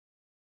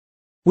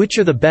Which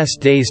are the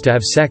best days to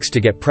have sex to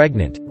get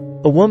pregnant?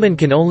 A woman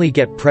can only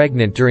get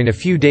pregnant during a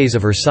few days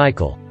of her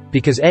cycle,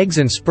 because eggs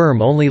and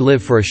sperm only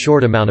live for a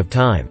short amount of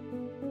time.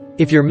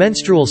 If your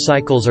menstrual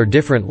cycles are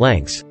different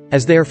lengths,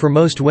 as they are for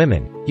most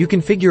women, you can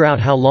figure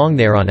out how long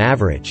they are on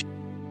average.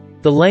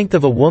 The length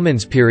of a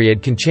woman's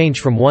period can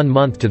change from 1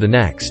 month to the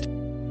next.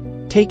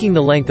 Taking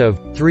the length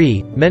of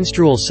 3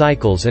 menstrual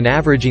cycles and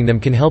averaging them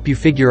can help you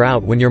figure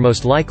out when you're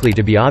most likely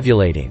to be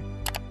ovulating.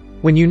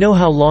 When you know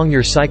how long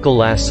your cycle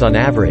lasts on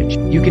average,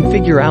 you can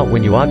figure out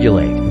when you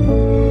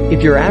ovulate.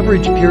 If your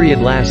average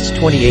period lasts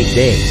 28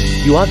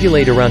 days, you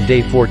ovulate around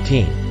day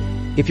 14.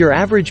 If your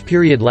average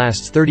period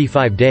lasts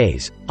 35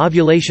 days,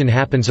 ovulation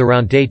happens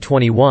around day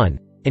 21,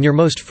 and your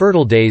most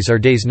fertile days are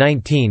days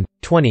 19,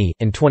 20,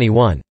 and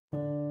 21.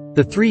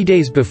 The 3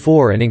 days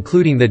before and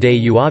including the day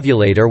you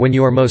ovulate are when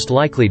you are most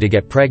likely to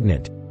get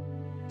pregnant.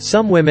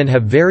 Some women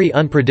have very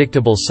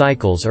unpredictable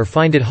cycles or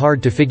find it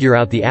hard to figure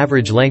out the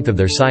average length of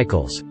their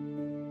cycles.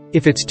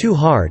 If it's too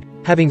hard,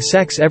 having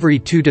sex every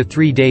 2 to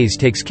 3 days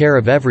takes care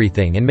of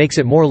everything and makes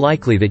it more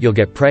likely that you'll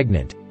get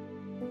pregnant.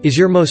 Is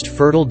your most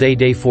fertile day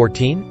day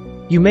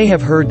 14? You may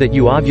have heard that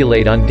you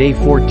ovulate on day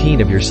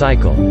 14 of your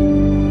cycle.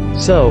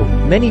 So,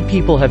 many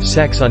people have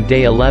sex on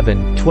day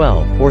 11,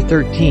 12, or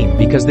 13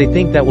 because they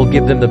think that will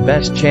give them the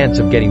best chance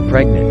of getting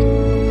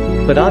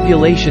pregnant. But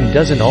ovulation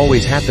doesn't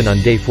always happen on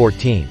day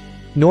 14.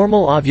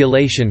 Normal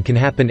ovulation can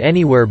happen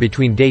anywhere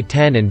between day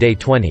 10 and day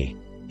 20.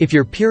 If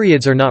your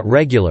periods are not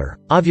regular,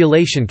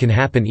 ovulation can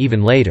happen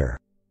even later.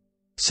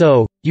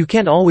 So, you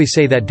can't always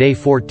say that day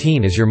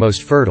 14 is your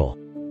most fertile.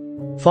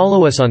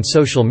 Follow us on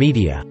social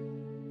media.